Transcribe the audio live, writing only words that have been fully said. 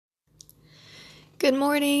Good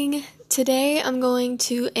morning. Today I'm going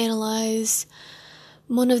to analyze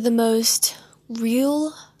one of the most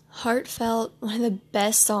real, heartfelt, one of the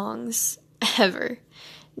best songs ever.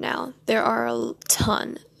 Now, there are a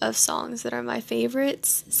ton of songs that are my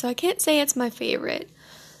favorites, so I can't say it's my favorite,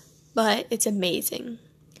 but it's amazing.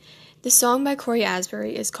 The song by Cory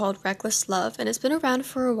Asbury is called Reckless Love, and it's been around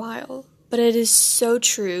for a while, but it is so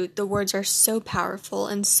true. The words are so powerful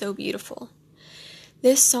and so beautiful.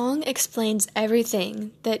 This song explains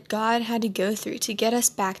everything that God had to go through to get us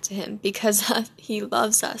back to Him because He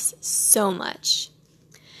loves us so much.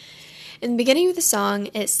 In the beginning of the song,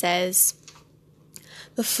 it says,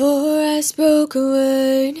 "Before I spoke a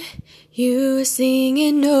word, you were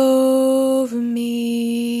singing over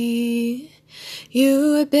me.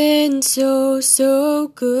 You have been so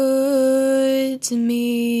good to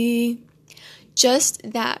me."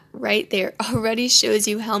 Just that right there already shows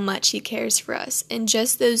you how much He cares for us in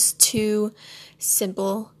just those two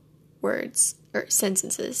simple words or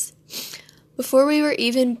sentences. Before we were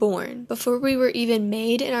even born, before we were even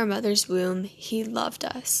made in our mother's womb, He loved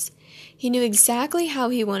us. He knew exactly how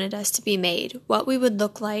He wanted us to be made, what we would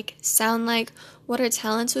look like, sound like, what our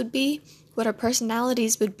talents would be, what our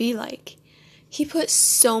personalities would be like. He put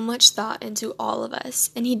so much thought into all of us,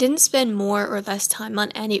 and He didn't spend more or less time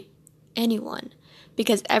on anyone,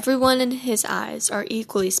 because everyone in His eyes are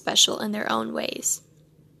equally special in their own ways.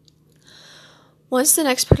 Once the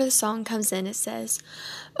next part of the song comes in, it says,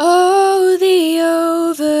 "Oh, the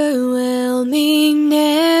overwhelming,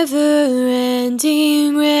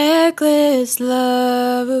 never-ending, reckless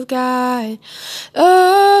love of God.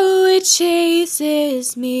 Oh, it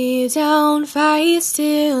chases me down, fights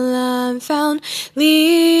till I'm found,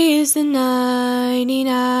 leaves the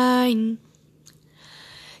 99.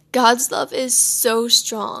 God's love is so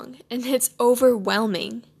strong, and it's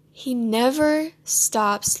overwhelming. He never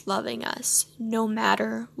stops loving us, no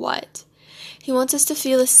matter what. He wants us to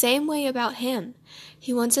feel the same way about Him.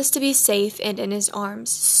 He wants us to be safe and in His arms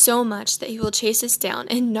so much that He will chase us down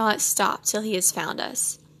and not stop till He has found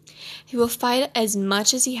us. He will fight as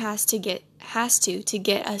much as He has to get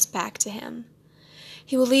us back to Him.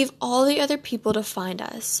 He will leave all the other people to find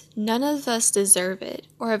us. None of us deserve it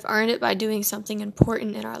or have earned it by doing something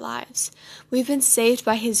important in our lives. We've been saved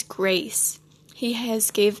by His grace. He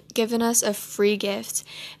has given us a free gift,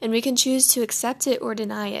 and we can choose to accept it or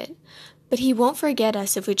deny it. But He won't forget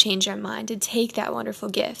us if we change our mind to take that wonderful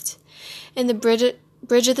gift. In the bridge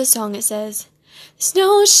of the song it says, "There's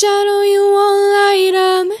no shadow you won't light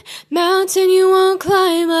up, mountain you won't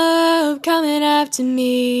climb up, coming after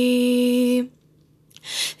me.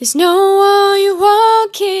 There's no wall you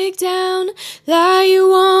won't kick down, lie you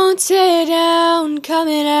won't tear down,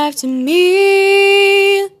 coming after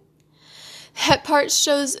me." That part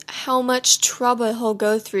shows how much trouble He'll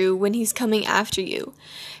go through when He's coming after you.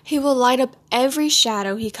 He will light up every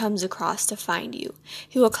shadow He comes across to find you.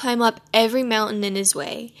 He will climb up every mountain in His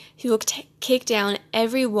way. He will kick down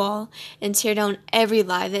every wall and tear down every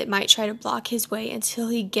lie that might try to block His way until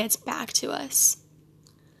He gets back to us.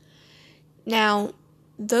 Now,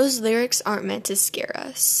 those lyrics aren't meant to scare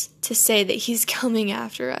us, to say that He's coming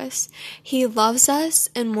after us. He loves us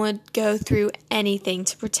and would go through anything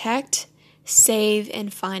to protect, save,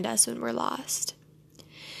 and find us when we're lost.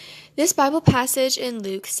 This Bible passage in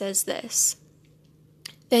Luke says this,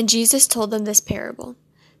 "Then Jesus told them this parable.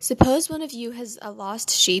 Suppose one of you has a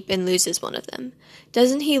lost sheep and loses one of them.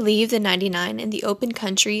 Doesn't he leave the 99 in the open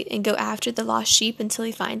country and go after the lost sheep until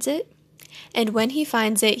he finds it? And when he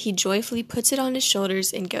finds it, he joyfully puts it on his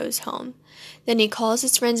shoulders and goes home. Then he calls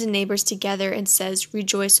his friends and neighbors together and says,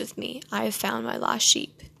 'Rejoice with me, I have found my lost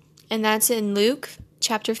sheep.'" And that's in Luke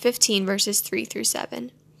chapter 15, verses 3 through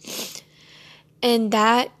 7. And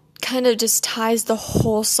that kind of just ties the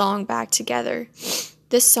whole song back together.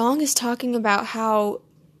 This song is talking about how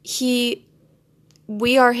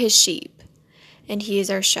we are His sheep, and He is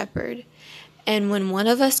our shepherd. And when one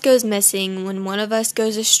of us goes missing, when one of us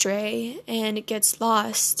goes astray and it gets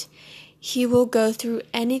lost, He will go through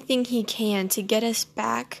anything He can to get us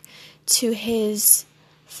back to His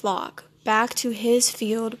flock, back to His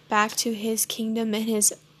field, back to His kingdom,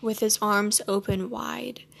 and with His arms open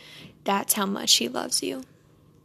wide. That's how much He loves you.